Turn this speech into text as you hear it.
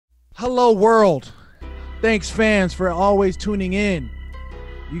Hello, world. Thanks, fans, for always tuning in.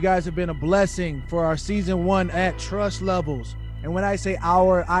 You guys have been a blessing for our season 1 at Truss Levelz. And when I say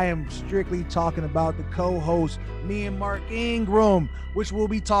our, I am strictly talking about the co-host, me and Mark Ingram, which we'll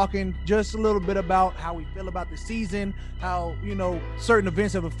be talking just a little bit about how we feel about the season, how, certain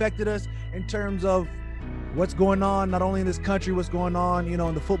events have affected us in terms of what's going on, not only in this country, what's going on,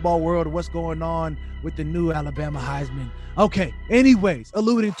 in the football world, what's going on with the new Alabama Heisman. Okay, anyways,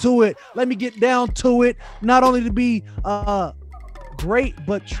 alluding to it, let me get down to it, not only to be great,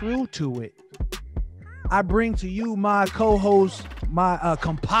 but true to it. I bring to you my co-host, my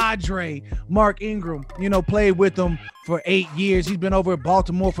compadre, Mark Ingram. Played with him for 8 years. He's been over at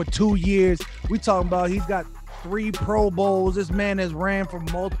Baltimore for 2 years. We talking about he's got 3 Pro Bowls. This man has ran for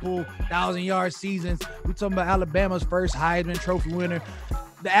multiple 1,000-yard seasons. We talking about Alabama's first Heisman Trophy winner.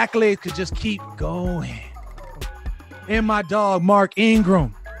 The accolades could just keep going. And my dog, Mark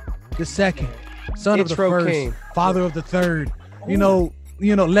Ingram, the second, son of the first, king, father of the third.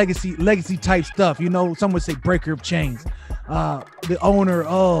 Legacy type stuff. Some would say breaker of chains. The owner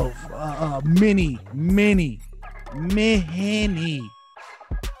of many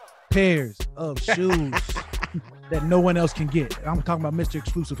pairs of shoes that no one else can get. I'm talking about Mr.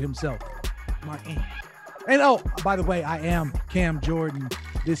 Exclusive himself, Mark Ingram. And by the way, I am Cam Jordan,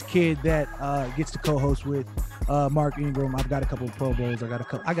 this kid that gets to co-host with Mark Ingram. I've got a couple of Pro Bowls.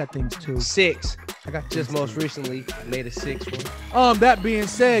 I got things too. 6. I got just most recently made a 6th one. That being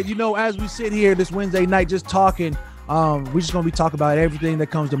said, as we sit here this Wednesday night just talking, we're just gonna be talking about everything that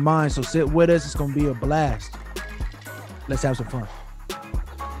comes to mind. So sit with us. It's gonna be a blast. Let's have some fun.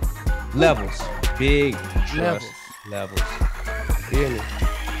 Levels, big trust levels. Really.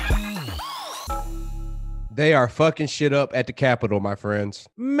 They are fucking shit up at the Capitol, my friends.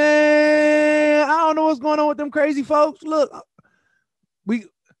 Man, I don't know what's going on with them crazy folks. Look, we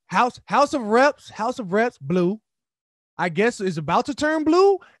House of Reps, blue. I guess is about to turn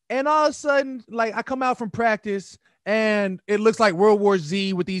blue, and all of a sudden, I come out from practice, and it looks like World War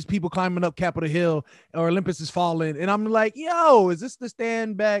Z with these people climbing up Capitol Hill, or Olympus is falling, and I'm like, yo, is this the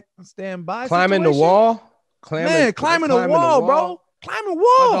stand by climbing situation? The wall? Climbing the wall, bro. Climbing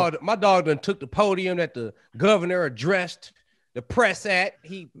wall. My dog done took the podium that the governor addressed the press at.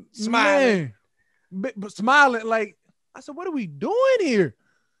 He smiling. But smiling like, I said, what are we doing here?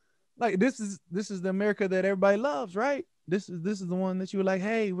 Like, this is the America that everybody loves, right? This is the one that you were like,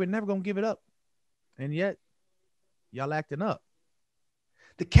 hey, we're never gonna give it up. And yet, y'all acting up.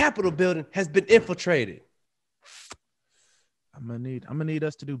 The Capitol building has been infiltrated. I'm gonna need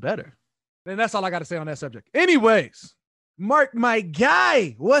us to do better. And that's all I gotta say on that subject. Anyways. Mark, my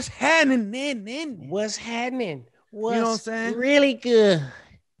guy, what's happening? What's happening? You know what I'm saying? Really good.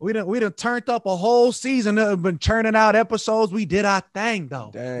 We done turned up a whole season. Been churning out episodes. We did our thing, though.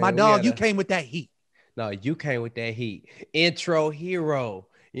 Dang, my dog, you came with that heat. No, you came with that heat. Intro hero.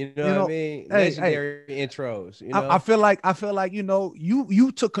 You know what I mean? Legendary intros. I feel like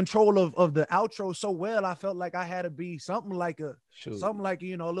you took control of the outro so well. I felt like I had to be something like a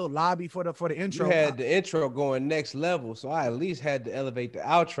little lobby for the intro. You had the intro going next level, so I at least had to elevate the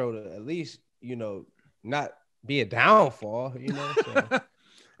outro to at least not be a downfall. So.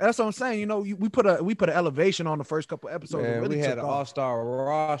 That's what I'm saying. We put an elevation on the first couple episodes. Man, really we had an all-star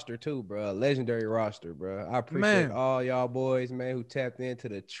roster too, bro. Legendary roster, bro. I appreciate all y'all boys, man, who tapped into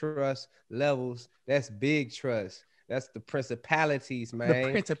the Truss Levelz. That's big trust. That's the principalities, man.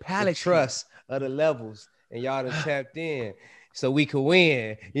 The principalities. The trust of the levels. And y'all done tapped in so we could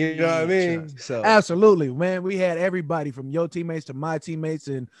win. You know what I mean? So absolutely, man. We had everybody from your teammates to my teammates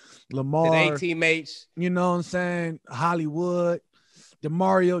and Lamar. And teammates. You know what I'm saying? Hollywood.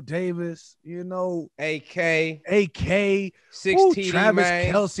 Demario Davis, AK, 16, Travis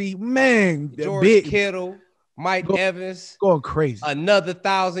man. Kelce, man, George Kittle, Mike Evans, going crazy. Another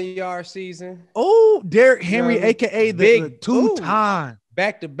 1,000-yard season. Oh, Derrick Henry, aka the two-time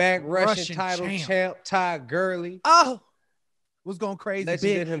back-to-back Russian title champ, Ty Gurley. Oh, was going crazy.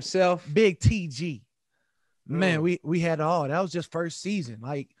 Legend himself, Big TG. Man, we had it all. That was just first season.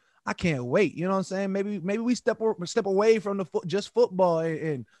 Like, I can't wait. You know what I'm saying? Maybe we step away from just football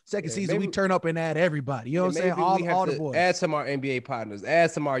and second season we turn up and add everybody. You know what I'm saying? All the boys. Add some of our NBA partners,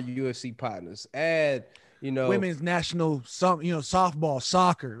 add some of our UFC partners, add women's national softball,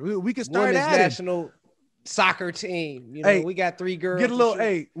 soccer. We can start women's national soccer team. We got 3 girls. Get a little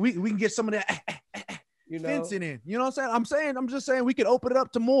we can get some of that fencing in. You know what I'm saying? I'm just saying we could open it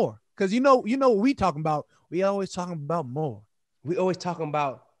up to more. Because what we talking about. We always talking about more. We always talking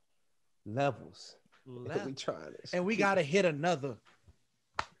about levels. We trying this. And we gotta hit another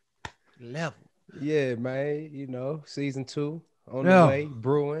level. Yeah, man. Season 2 on the way,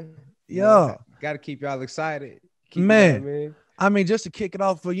 brewing. Yeah. Got to keep y'all excited. Man. I mean, just to kick it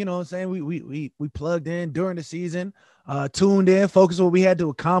off for, you know what I'm saying? We plugged in during the season, tuned in, focused on what we had to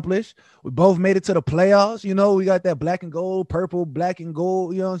accomplish. We both made it to the playoffs. You know, we got that black and gold, purple, black and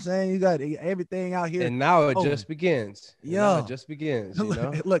gold. You know what I'm saying? You got everything out here. And now it just begins. Yeah. It just begins, you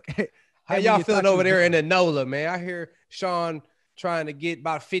know? Look, how y'all feeling over there in the NOLA, man? I hear Sean trying to get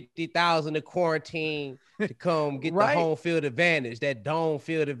about 50,000 to quarantine to come get the home field advantage, that dome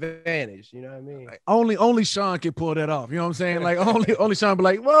field advantage. You know what I mean? Like, only Sean can pull that off. You know what I'm saying? Like only Sean be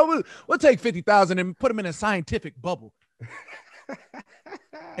like, well, we'll take 50,000 and put them in a scientific bubble.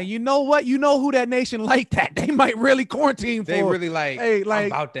 And you know what? You know who that nation like that? They might really quarantine for. They really like, hey, like,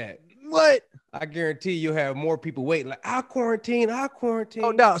 I'm about that. What? I guarantee you'll have more people waiting. Like, I'll quarantine.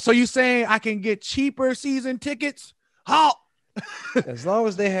 Oh, no. So you saying I can get cheaper season tickets? How? As long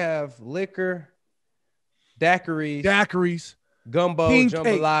as they have liquor, daiquiris, gumbo,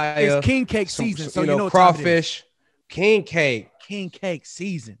 jambalaya. It's king cake season. So you know crawfish, king cake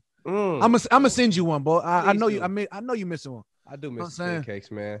season. I'm gonna send you one, boy. I know you. I know you missing one. I do miss king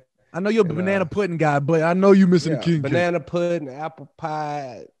cakes, man. I know you're a banana pudding guy, but I know you missing the king banana cake. Pudding, apple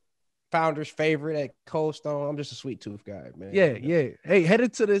pie. Founder's favorite at Cold Stone. I'm just a sweet tooth guy, man. Yeah. Hey,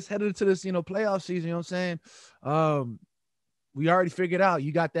 headed to this, playoff season. You know what I'm saying? We already figured out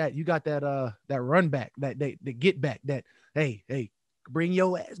you got that run back, that get back, that hey, bring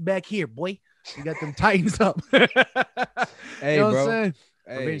your ass back here, boy. You got them Titans up. Hey, you know bro. What I'm saying?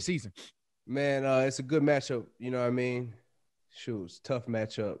 Hey, season. Man, it's a good matchup. You know what I mean? Shoot, it's a tough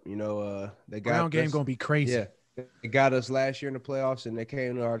matchup. You know, they got ground game gonna be crazy. Yeah. They got us last year in the playoffs, and they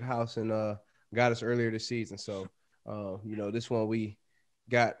came to our house and got us earlier this season. So, you know, this one we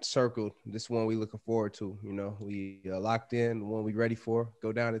got circled. This one we looking forward to. You know, we locked in, the one we ready for.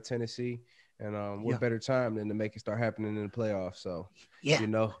 Go down to Tennessee, and what better time than to make it start happening in the playoffs. So, you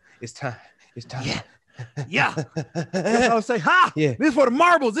know, it's time. It's time. Yeah. That's what I was saying. This is for the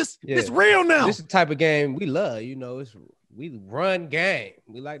marbles. This real now. This is the type of game we love. You know, we run game.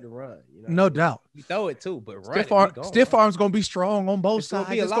 We like to run. You know, no doubt. We throw it too, but stiff arms gonna be strong on both sides.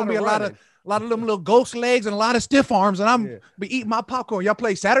 It's gonna be a lot of them little ghost legs and a lot of stiff arms. And I'm be eating my popcorn. Y'all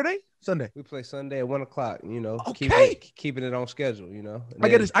play Saturday, Sunday? We play Sunday at 1:00. You know, keeping it on schedule. You know, I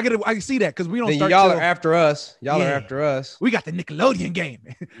can see that because we don't start. Y'all are after us. Y'all are after us. We got the Nickelodeon game,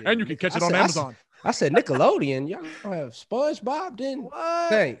 and you can catch it on Amazon. I said Nickelodeon. Y'all don't have SpongeBob, then what?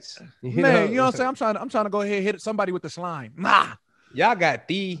 Thanks. You know what I'm saying? I'm trying to go ahead and hit somebody with the slime. Y'all got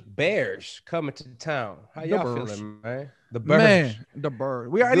the Bears coming to town. How y'all feeling, man? The Bears. Man, the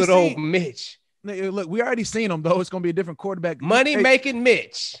Bird. We already old Mitch. Look, we already seen him though. It's gonna be a different quarterback. Money making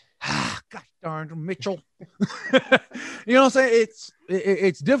Mitch. Gosh darn Mitchell. You know what I'm saying?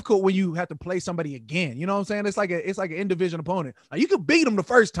 It's difficult when you have to play somebody again. You know what I'm saying? It's like an in-division opponent. Like you could beat them the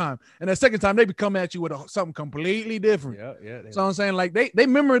first time, and the second time they be coming at you with something completely different. Yeah. So I'm saying, like they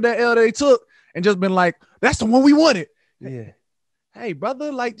remember that L they took and just been like, that's the one we wanted. Yeah. Hey,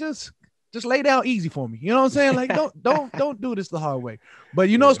 brother, like just lay down easy for me. You know what I'm saying? Like don't do this the hard way. But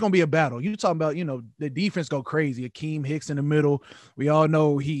you know it's gonna be a battle. You talking about, you know, the defense go crazy. Akeem Hicks in the middle. We all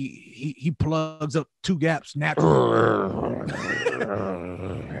know he plugs up two gaps naturally.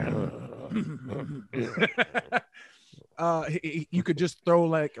 You could just throw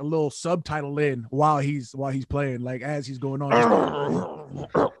like a little subtitle in while he's playing, like as he's going on.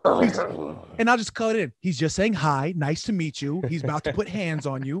 And I'll just cut in. He's just saying hi, nice to meet you. He's about to put hands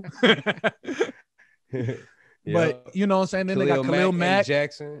on you. But you know what I'm saying? Then they got Khalil Mack,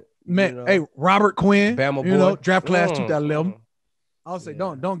 Jackson, man. You know, hey, Robert Quinn, Bama you know, boy. draft class 2011. I'll say,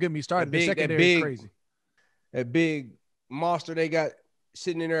 don't get me started. The secondary is crazy. That big monster they got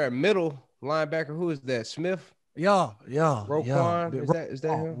sitting in there at middle linebacker. Who is that? Smith? Yeah. Roquan? Yeah. Is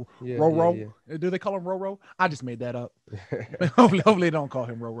that him? Yeah, Roro. Yeah. Do they call him Roro? I just made that up. Hopefully they don't call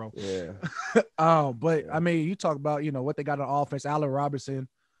him Roro. Yeah. But I mean, you talk about, you know, what they got on offense. Allen Robinson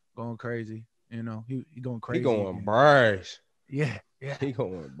going crazy. You know, he going crazy. He going bars. Yeah. He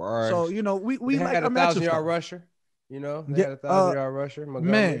going bars. So, you know, we like had a 1,000-yard rusher. You know, they had a 1,000-yard rusher.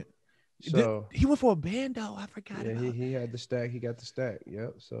 Montgomery. Man. So he went for a bando. I forgot. Yeah, he had the stack. He got the stack.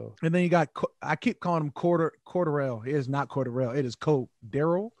 Yep. So and then you got. I keep calling him Cordarrelle. It is not Cordarrelle. It is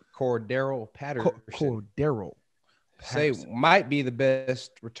Cordero Patterson. Cordero. Say might be the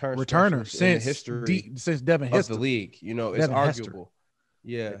best returner since in the history since Devin Hester of the league. You know, it's arguable.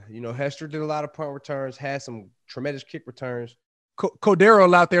 Yeah, you know, Hester did a lot of punt returns, had some tremendous kick returns.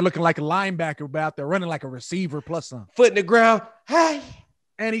 Cordero out there looking like a linebacker, but out there running like a receiver plus some. Foot in the ground. Hey.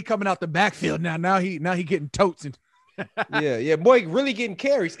 And he coming out the backfield now. Now he getting totes and yeah, boy, really getting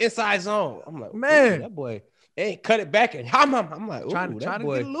carries inside zone. I'm like, man, that boy Hey, cut it back and I'm like, trying to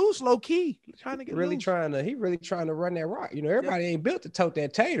get loose, low key. Trying to get really loose. He really trying to run that rock. You know, everybody ain't built to tote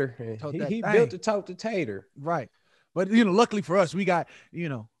that tater. He built to tote the tater. Right. But luckily for us, we got,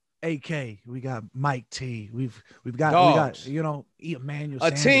 AK, we got Mike T. We've got dogs. We got, Emmanuel a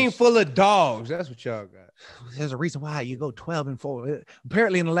Sanders. team full of dogs. That's what y'all got. There's a reason why you go 12-4.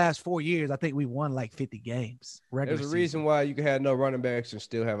 Apparently, in the last 4 years, I think we won like 50 games. There's a reason why you can have no running backs and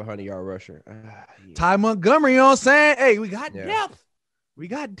still have a 100-yard rusher. Yeah. Ty Montgomery, you know what I'm saying? Hey, we got depth. We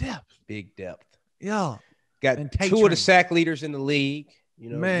got depth. Big depth. Yeah. Got two of the sack leaders in the league.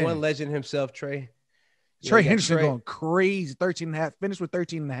 One legend himself, Trey. Trey Henderson going crazy. 13.5. Finished with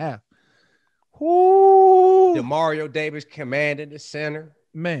 13.5. Whoo. DeMario Davis commanding the center.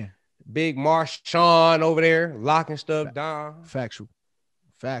 Man. Big Marshawn over there locking stuff down. Factual.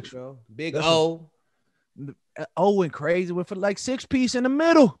 Big O. O went crazy with like 6-piece in the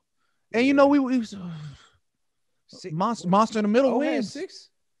middle. And we monster in the middle wins. 6.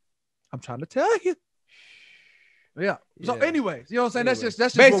 I'm trying to tell you. Yeah. So anyways, you know what I'm saying? That's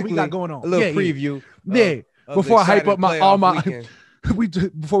just what we got going on. A little preview. Before I hype up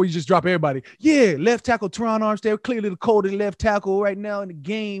before we just drop everybody. Yeah, left tackle Teron Armstead, clearly the coldest left tackle right now in the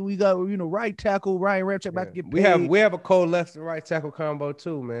game. We got right tackle Ryan Ramczyk about to get paid. We have a cold left and right tackle combo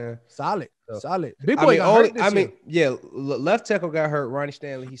too, man. Solid. Big boy got hurt this year. Left tackle got hurt. Ronnie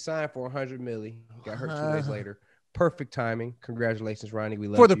Stanley. He signed for $100 million. He got hurt 2 days later. Perfect timing. Congratulations, Ronnie. We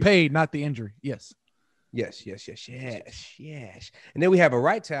love you. For the paid, not the injury. Yes. Yes. And then we have a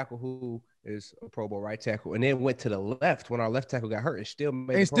right tackle who is a Pro Bowl right tackle, and then went to the left when our left tackle got hurt and still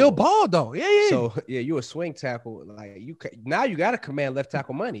made. And still balled though. Yeah. So you a swing tackle, like you got to command left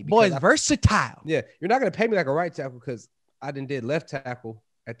tackle money. Boy, versatile. Yeah, you're not gonna pay me like a right tackle because I did left tackle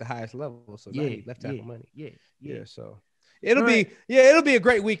at the highest level. So now I need left tackle money. Yeah. So it'll be a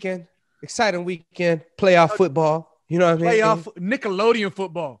great weekend, exciting weekend, playoff football. You know what I mean? Playoff Nickelodeon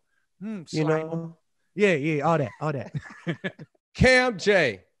football. Yeah, all that. Cam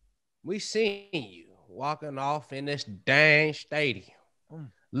J, we seen you walking off in this dang stadium,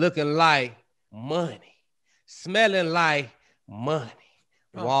 looking like money, smelling like money,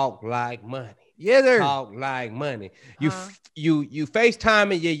 walk like money, talk like money. You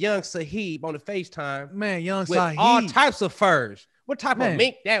FaceTiming your young Sahib on the FaceTime, man, young with Sahib, all types of furs. What type of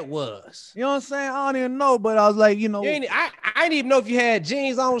mink that was? You know what I'm saying? I don't even know, but I was like, I didn't even know if you had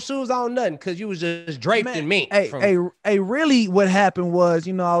jeans on, shoes on, nothing, because you was just draped in mink. Hey, really, what happened was,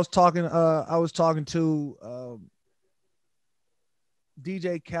 I was talking to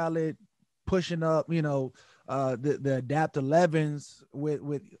DJ Khaled pushing up, the Adapt 11s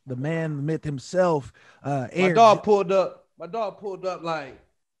with the man, the myth himself. My dog pulled up like,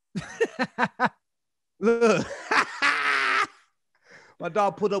 look. My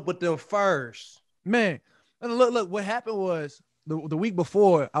dog put up with them first. Man, and look, what happened was the week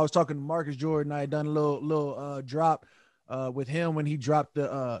before, I was talking to Marcus Jordan. I had done a little drop with him when he dropped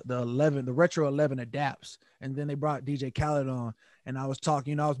the 11, the retro 11 adapts. And then they brought DJ Khaled on. And I was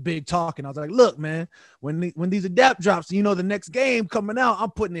talking, I was big talking. I was like, look, man, when these adapt drops, the next game coming out,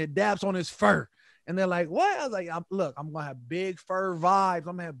 I'm putting the adapts on his fur. And they're like, what? I was like, I'm going to have big fur vibes. I'm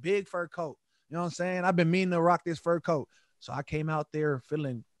going to have big fur coat. You know what I'm saying? I've been meaning to rock this fur coat. So I came out there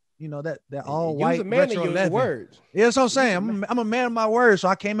feeling, that all white. You was a man of your words. Yeah, that's what I'm saying. I'm a man of my word. So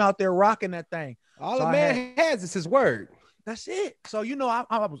I came out there rocking that thing. All a man has is his word. That's it. So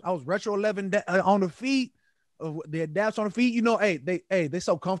I was retro 11 on the feet, the adapts on the feet. They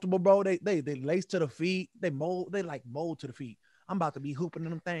so comfortable, bro. They lace to the feet. They mold to the feet. I'm about to be hooping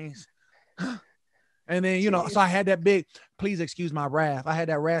them things. And then, so I had that big, please excuse my wrath. I had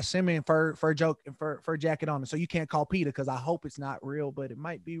that Raph Simeon fur jacket on it. So you can't call Peter because I hope it's not real, but it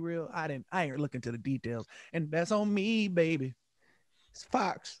might be real. I ain't looking to the details. And that's on me, baby. It's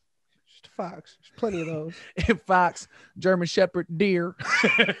Fox. Just Fox. There's plenty of those. Fox, German Shepherd, deer.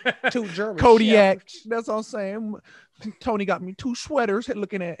 2 German Kodiak. Shepherds. That's what I'm saying. Tony got me 2 sweaters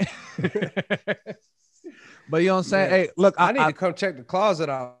looking at. But you know what I'm saying? Hey, look, I need to come check the closet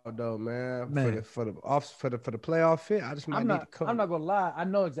out though, man. For the playoff fit. I just need to come. I'm not gonna lie. I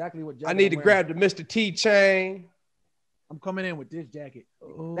know exactly what jacket I need to grab the Mr. T chain. I'm coming in with this jacket.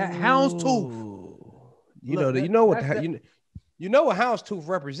 That houndstooth. You know what houndstooth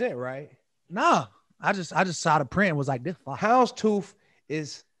represent, right? Nah. I just saw the print and was like, this houndstooth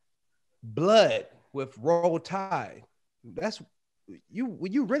is blood with roll tide. That's you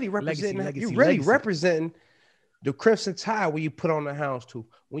really representing. You really representing the crimson tide when you put on the houndstooth.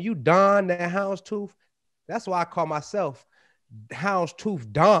 When you don that houndstooth, that's why I call myself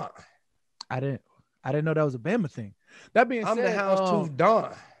Houndstooth Don. I didn't know that was a Bama thing. That being said, I'm the Houndstooth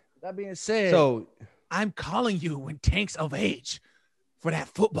Don. That being said, so I'm calling you when Tank's of age for that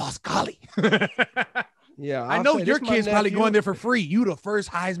football scholarly. Yeah, I know your kid's probably going there for free. You the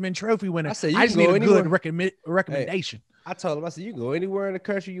first Heisman Trophy winner. I said, I just need a good recommendation. Hey, I told him, I said, you can go anywhere in the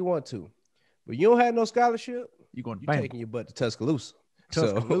country you want to, but you don't have no scholarship. You taking your butt to Tuscaloosa.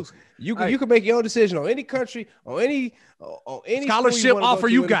 Tuscaloosa. So you can make your own decision on any country, on any scholarship offer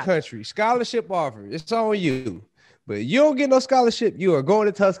you got. Country scholarship offer. It's on you. But you don't get no scholarship, you are going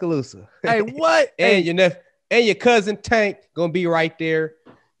to Tuscaloosa. Hey, what? And your cousin Tank gonna be right there,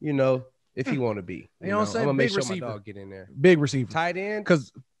 if he want to be. You know what I'm saying? I'm gonna make sure receiver. my dog get in there. Big receiver. Tight end.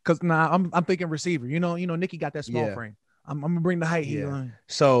 Cause I'm thinking receiver. Nicky got that small frame. I'm gonna bring the height he on.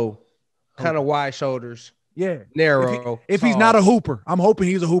 So kind of wide shoulders. Yeah. Narrow. If he's not a hooper, I'm hoping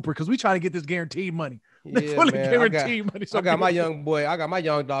he's a hooper because we try to get this guaguaranteed money. Yeah, fully man. guaranteed money. So I got my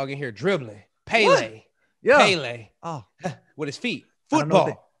young dog in here dribbling. Pele. Yeah. Pele. Oh. With his feet.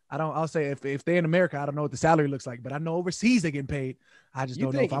 Football. I'll say if they're in America, I don't know what the salary looks like, but I know overseas they're getting paid. I just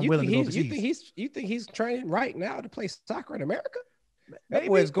don't know if I'm willing to go overseas. You think he's training right now to play soccer in America? That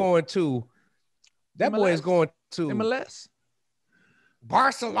boy is going to MLS.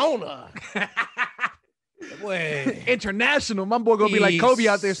 Barcelona. Boy. International. My boy gonna be like Kobe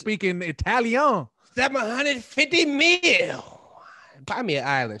out there speaking Italian. 750 mil. Buy me an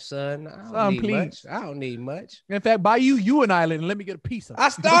island, son. I don't need much. In fact, buy you an island and let me get a piece of it. I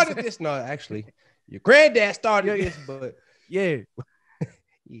started this. No, actually, your granddad started this, but yeah.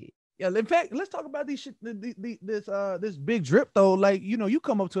 In fact, let's talk about this big drip though. Like, you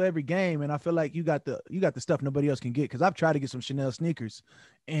come up to every game and I feel like you got the stuff nobody else can get. Cause I've tried to get some Chanel sneakers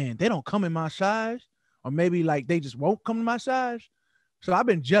and they don't come in my size, or maybe like they just won't come in my size. So I've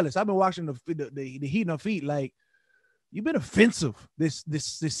been jealous. I've been watching the heat in her feet. Like, you've been offensive this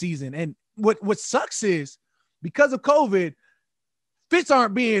season. And what sucks is because of COVID, fits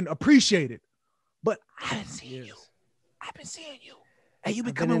aren't being appreciated. But I've been seeing you. I've been seeing you. Hey, you've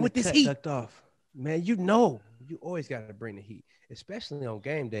been coming with this heat. Ducked off. Man, you always got to bring the heat, especially on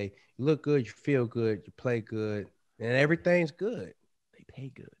game day. You look good, you feel good, you play good, and everything's good. They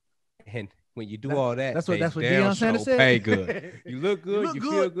pay good. And when you do all that, that's what Deion Sanders said. Pay good. You look good, you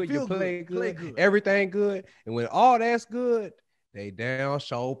feel good, you play good, everything good. And when all that's good, they damn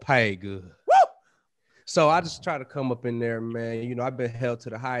sure pay good. Woo! So I just try to come up in there, man. I've been held to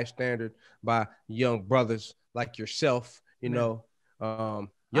the highest standard by young brothers like yourself,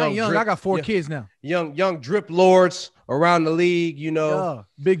 I got 4 kids now. Young drip lords around the league,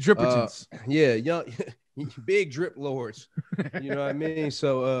 big drippertons. Young big drip lords. You know what I mean?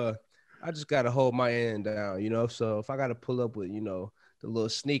 So I just gotta hold my end down, So if I gotta pull up with, the little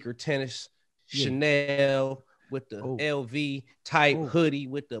sneaker tennis, Chanel with the LV type hoodie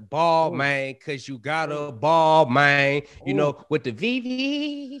with the ball, man, because you got a ball, man, with the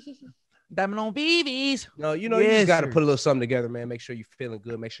VV. Diamond on BBs. No, you just got to put a little something together, man. Make sure you're feeling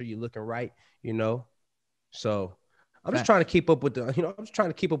good. Make sure you're looking right, So I'm just trying to keep up with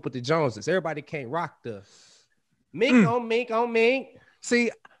the Joneses. Everybody can't rock the mink on mink.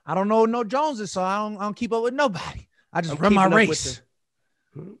 See, I don't know no Joneses, so I don't keep up with nobody. I just run my race.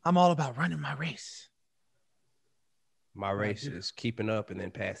 I'm all about running my race. My race is keeping up and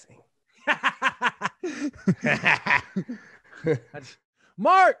then passing.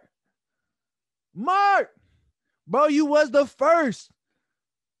 Mark, bro, you was the first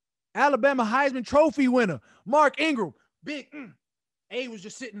Alabama Heisman Trophy winner. Mark Ingram, big A was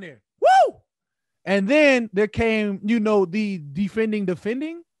just sitting there. Woo! And then there came, the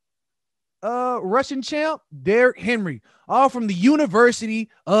defending Russian champ, Derrick Henry, all from the University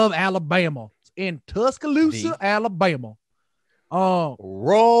of Alabama in Tuscaloosa, Alabama.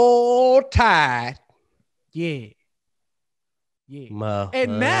 Roll Tide. Yeah.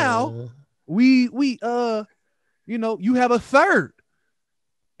 And now you have a third.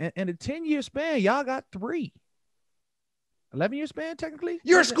 And in a 10-year span, y'all got 3. 11-year span, technically?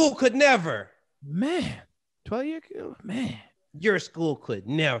 Your school could never. Man, 12-year, man. Your school could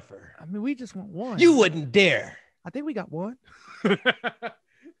never. I mean, we just want 1. You wouldn't dare. I think we got 1.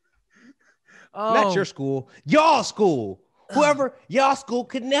 Not your school. Y'all school. Whoever, y'all school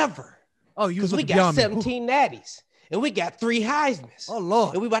could never. Oh, you because we got 17 natties. And we got 3 Heismans. Oh,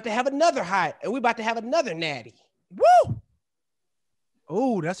 Lord. And we about to have another natty. Woo!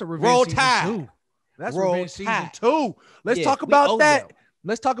 Oh, that's a revenge Roll season Tide. 2. That's Roll revenge season Tide. 2. Let's talk about that. Them.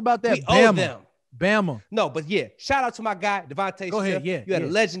 Let's talk about that. We owe them. Bama. No, but shout out to my guy, Devontae Go Smith. ahead, yeah. You had a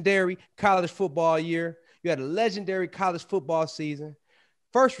legendary college football year. You had a legendary college football season.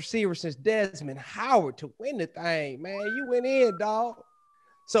 First receiver since Desmond Howard to win the thing, man. You went in, dog.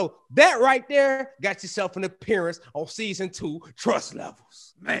 So that right there got yourself an appearance on season 2, Truss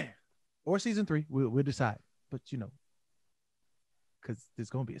Levelz. Man. or season 3. We'll decide. But because there's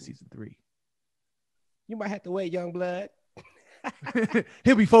gonna be a season 3. You might have to wait, young blood.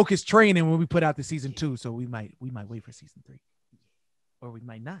 He'll be focused training when we put out the season 2, so we might wait for season 3, or we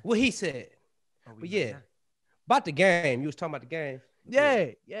might not. What he said. But yeah, about the game. You was talking about the game.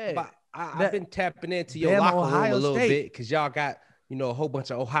 Yeah. But I've been tapping into your locker room a little bit because y'all got a whole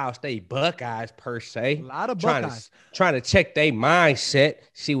bunch of Ohio State Buckeyes per se. A lot of Buckeyes trying to check their mindset,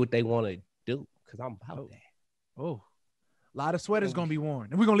 see what they want to do. Because I'm about that. Oh, a lot of sweaters gonna be worn,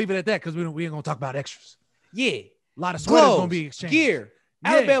 and we're gonna leave it at that because we ain't gonna talk about extras. Yeah. A lot of sweaters gonna be exchanged. Gear,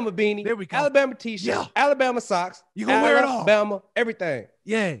 Alabama beanie, there we go. Alabama t-shirt, Alabama socks. You gonna wear it all? Alabama, everything.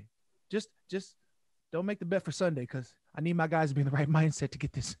 Yeah, just don't make the bet for Sunday because I need my guys to be in the right mindset to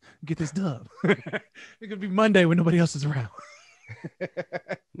get this dub. It could be Monday when nobody else is around.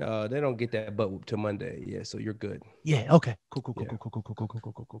 No, they don't get that butt whoop till Monday. Yeah, so you're good. Yeah. Okay. Cool.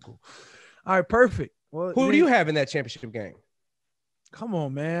 All right. Perfect. Well, who do you have in that championship game? Come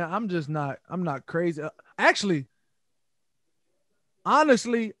on, man. I'm not crazy. Actually.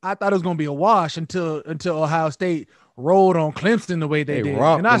 Honestly, I thought it was gonna be a wash until Ohio State rolled on Clemson the way they did,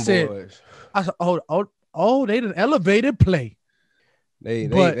 and I said, "Oh, they done elevated play." They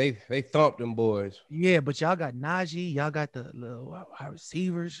thumped them boys. Yeah, but y'all got Najee, y'all got the little wide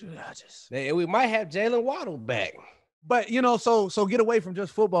receivers. We might have Jalen Waddle back, but so get away from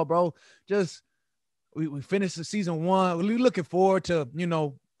just football, bro. Just we finished the season 1. We're looking forward to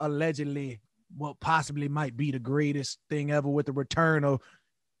allegedly what possibly might be the greatest thing ever with the return of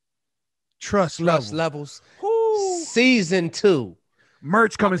Truss Levelz. Season 2.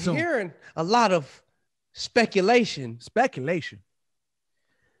 Merch coming soon. I'm hearing a lot of speculation.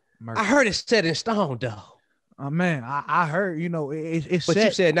 Merch. I heard it's set in stone, though. Oh, man, I heard, it's but set.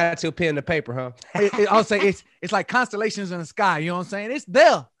 You said not till pen to paper, huh? I'll say it's like constellations in the sky. You know what I'm saying? It's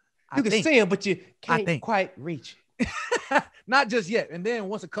there. You can see them, but you can't quite reach it. Not just yet. And then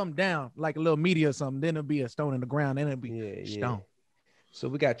once it comes down, like a little meteor or something, then it'll be a stone in the ground. Then it'll be stone. Yeah. So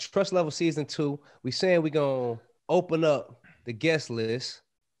we got Truss Levelz season 2. We saying we gonna open up the guest list.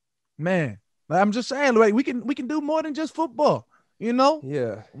 Man, I'm just saying, like we can do more than just football.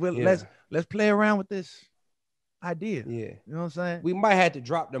 Yeah. Let's play around with this idea. Yeah. You know what I'm saying? We might have to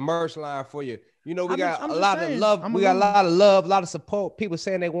drop the merch line for you. We got a lot of love. We got a lot of love, a lot of support. People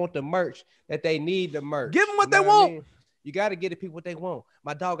saying they want the merch, that they need the merch. Give them what they want. I mean? You got to get the people what they want.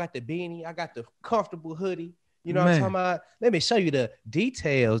 My dog got the beanie. I got the comfortable hoodie. You know what I'm talking about? Let me show you the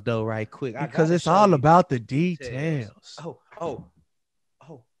details, though, right quick. Because it's all about the details. Oh.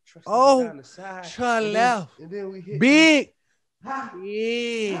 Down the side. Truss left. And then we hit big.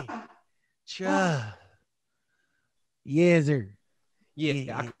 Yeah. Truss. Yes, sir.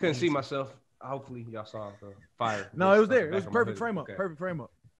 Yeah, I couldn't see myself. Hopefully, y'all saw the fire. No, it was there. It was perfect frame up. Okay. Perfect frame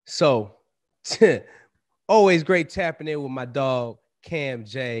up. So, always great tapping in with my dog, Cam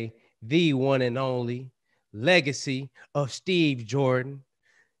J, the one and only legacy of Steve Jordan.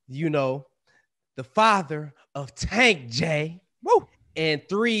 The father of Tank J. Woo! And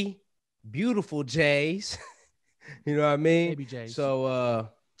 3 beautiful J's. You know what I mean? Baby J's. So,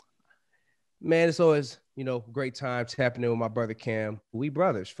 man, it's always great times happening with my brother Cam. We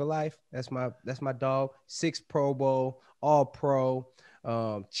brothers for life. That's my dog. 6 Pro Bowl, All Pro,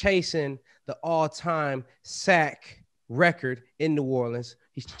 chasing the all-time sack record in New Orleans.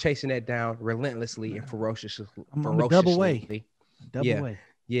 He's chasing that down relentlessly and ferociously. Double way.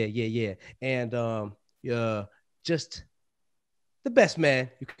 Yeah. And just the best man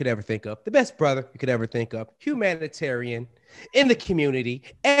you could ever think of, the best brother you could ever think of, humanitarian in the community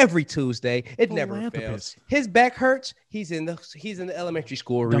every Tuesday. It never fails. His back hurts. He's in the elementary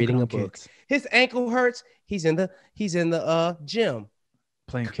school reading a book. His ankle hurts. He's in the gym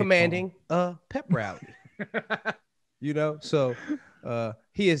playing commanding a pep rally. So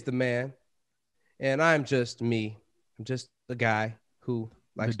he is the man, and I'm just me. I'm just the guy who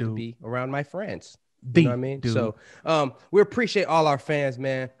likes to be around my friends. You know what I mean? Dude. So we appreciate all our fans,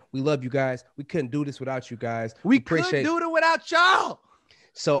 man. We love you guys. We couldn't do this without you guys. We couldn't do it without y'all.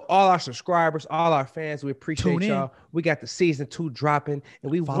 So all our subscribers, all our fans, we appreciate y'all. We got the season 2 dropping,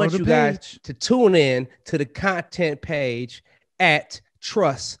 and we want you guys to tune in to the content page at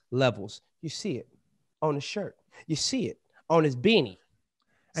Truss Levelz. You see it on the shirt. You see it on his beanie.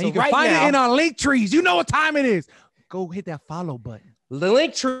 And you can find it in our link trees. You know what time it is. Go hit that follow button. The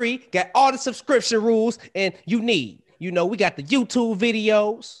link tree got all the subscription rules and you need. We got the YouTube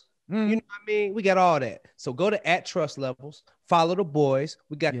videos. You know what I mean? We got all that. So go to @Truss Levelz. Follow the boys.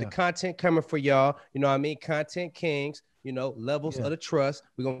 We got the content coming for y'all. You know what I mean? Content kings. levels of the trust.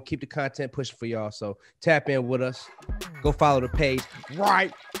 We're going to keep the content pushing for y'all. So tap in with us. Go follow the page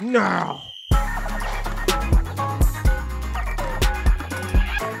right now.